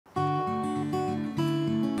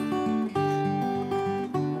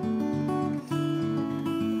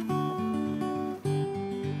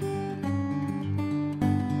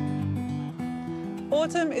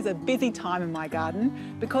Autumn is a busy time in my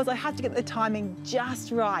garden because I have to get the timing just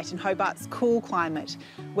right in Hobart's cool climate,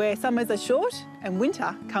 where summers are short and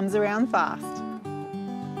winter comes around fast.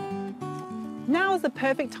 Now is the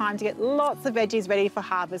perfect time to get lots of veggies ready for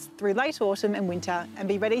harvest through late autumn and winter and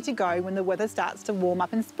be ready to go when the weather starts to warm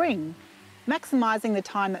up in spring, maximising the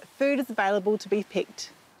time that food is available to be picked.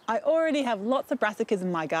 I already have lots of brassicas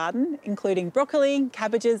in my garden, including broccoli,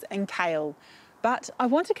 cabbages and kale, but I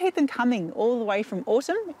want to keep them coming all the way from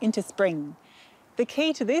autumn into spring. The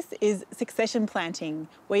key to this is succession planting,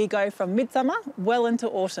 where you go from midsummer well into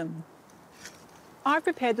autumn. I've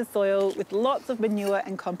prepared the soil with lots of manure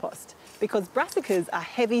and compost because brassicas are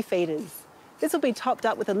heavy feeders. This will be topped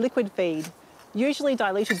up with a liquid feed, usually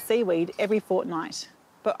diluted seaweed every fortnight,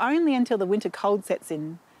 but only until the winter cold sets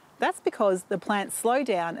in. That's because the plants slow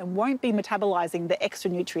down and won't be metabolising the extra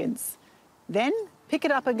nutrients. Then pick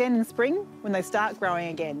it up again in spring when they start growing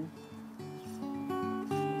again.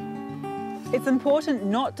 It's important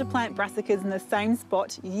not to plant brassicas in the same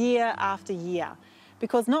spot year after year,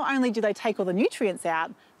 because not only do they take all the nutrients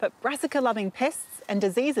out, but brassica-loving pests and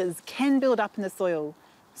diseases can build up in the soil.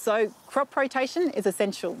 So crop rotation is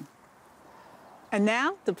essential. And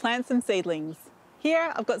now to plant some seedlings.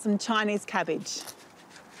 Here I've got some Chinese cabbage.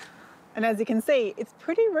 And as you can see, it's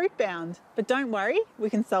pretty root bound, but don't worry, we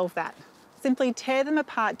can solve that. Simply tear them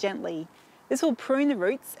apart gently. This will prune the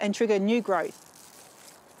roots and trigger new growth.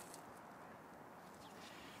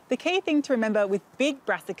 The key thing to remember with big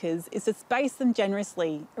brassicas is to space them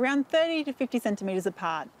generously, around 30 to 50 centimetres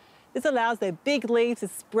apart. This allows their big leaves to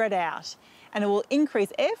spread out, and it will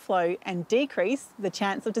increase airflow and decrease the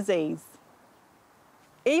chance of disease.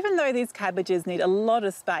 Even though these cabbages need a lot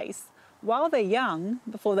of space, while they're young,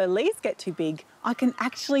 before their leaves get too big, I can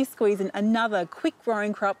actually squeeze in another quick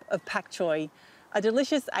growing crop of pak choy, a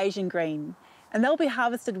delicious Asian green. And they'll be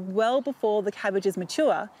harvested well before the cabbages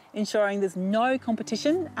mature, ensuring there's no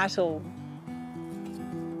competition at all.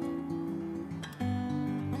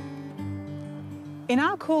 In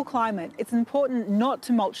our cool climate, it's important not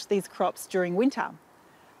to mulch these crops during winter.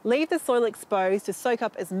 Leave the soil exposed to soak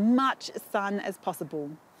up as much sun as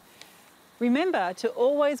possible. Remember to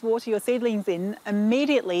always water your seedlings in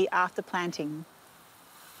immediately after planting.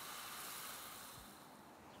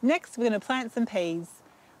 Next, we're going to plant some peas.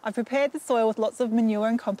 I've prepared the soil with lots of manure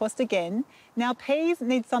and compost again. Now peas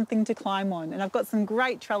need something to climb on, and I've got some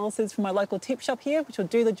great trellises from my local tip shop here which will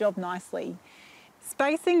do the job nicely.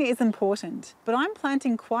 Spacing is important, but I'm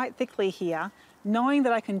planting quite thickly here, knowing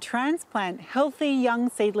that I can transplant healthy young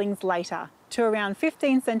seedlings later to around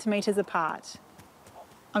 15 centimetres apart.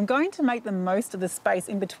 I'm going to make the most of the space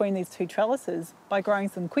in between these two trellises by growing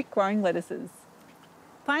some quick-growing lettuces.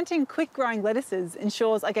 Planting quick-growing lettuces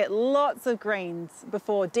ensures I get lots of greens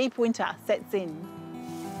before deep winter sets in.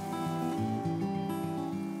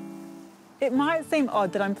 It might seem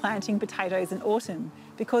odd that I'm planting potatoes in autumn,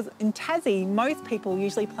 because in Tassie, most people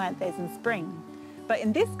usually plant theirs in spring. But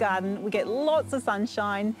in this garden, we get lots of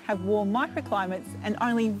sunshine, have warm microclimates, and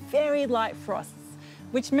only very light frosts,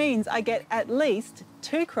 which means I get at least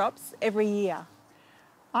 2 crops every year.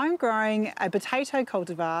 I'm growing a potato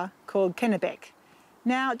cultivar called Kennebec.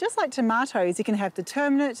 Now, just like tomatoes, you can have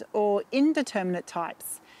determinate or indeterminate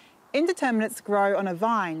types. Indeterminates grow on a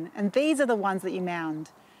vine, and these are the ones that you mound.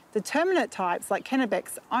 Determinate types, like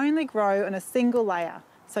Kennebecs, only grow on a single layer,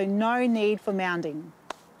 so no need for mounding.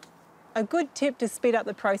 A good tip to speed up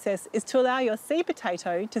the process is to allow your seed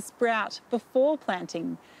potato to sprout before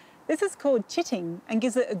planting. This is called chitting and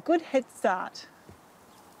gives it a good head start.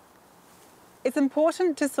 It's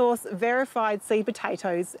important to source verified seed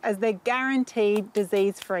potatoes as they're guaranteed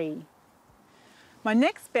disease-free. My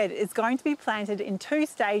next bed is going to be planted in 2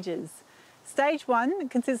 stages. Stage 1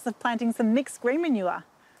 consists of planting some mixed green manure.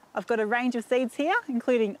 I've got a range of seeds here,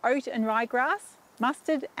 including oat and ryegrass,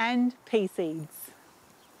 mustard and pea seeds.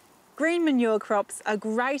 Green manure crops are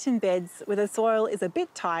great in beds where the soil is a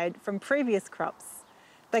bit tired from previous crops.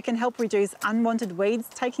 They can help reduce unwanted weeds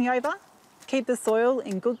taking over, keep the soil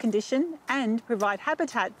in good condition and provide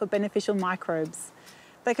habitat for beneficial microbes.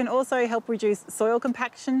 They can also help reduce soil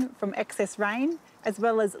compaction from excess rain, as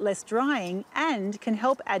well as less drying, and can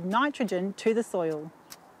help add nitrogen to the soil.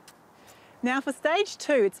 Now for stage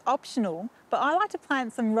 2, it's optional, but I like to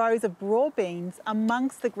plant some rows of broad beans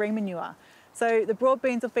amongst the green manure. So the broad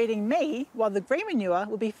beans are feeding me, while the green manure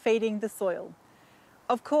will be feeding the soil.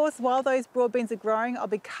 Of course, while those broad beans are growing, I'll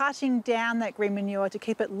be cutting down that green manure to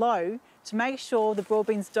keep it low to make sure the broad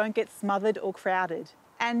beans don't get smothered or crowded.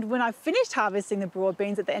 And when I've finished harvesting the broad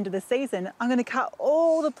beans at the end of the season, I'm going to cut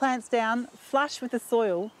all the plants down flush with the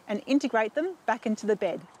soil and integrate them back into the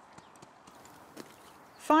bed.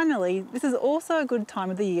 Finally, this is also a good time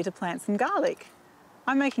of the year to plant some garlic.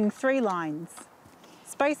 I'm making 3 lines.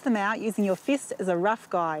 Space them out using your fist as a rough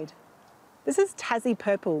guide. This is Tassie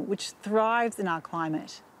purple, which thrives in our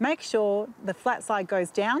climate. Make sure the flat side goes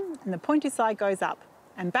down and the pointy side goes up,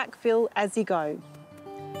 and backfill as you go.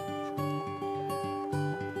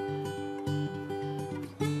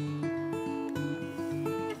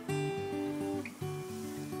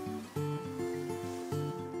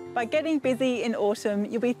 By getting busy in autumn,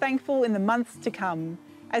 you'll be thankful in the months to come,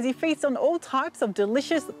 as you feast on all types of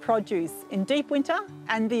delicious produce in deep winter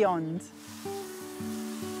and beyond.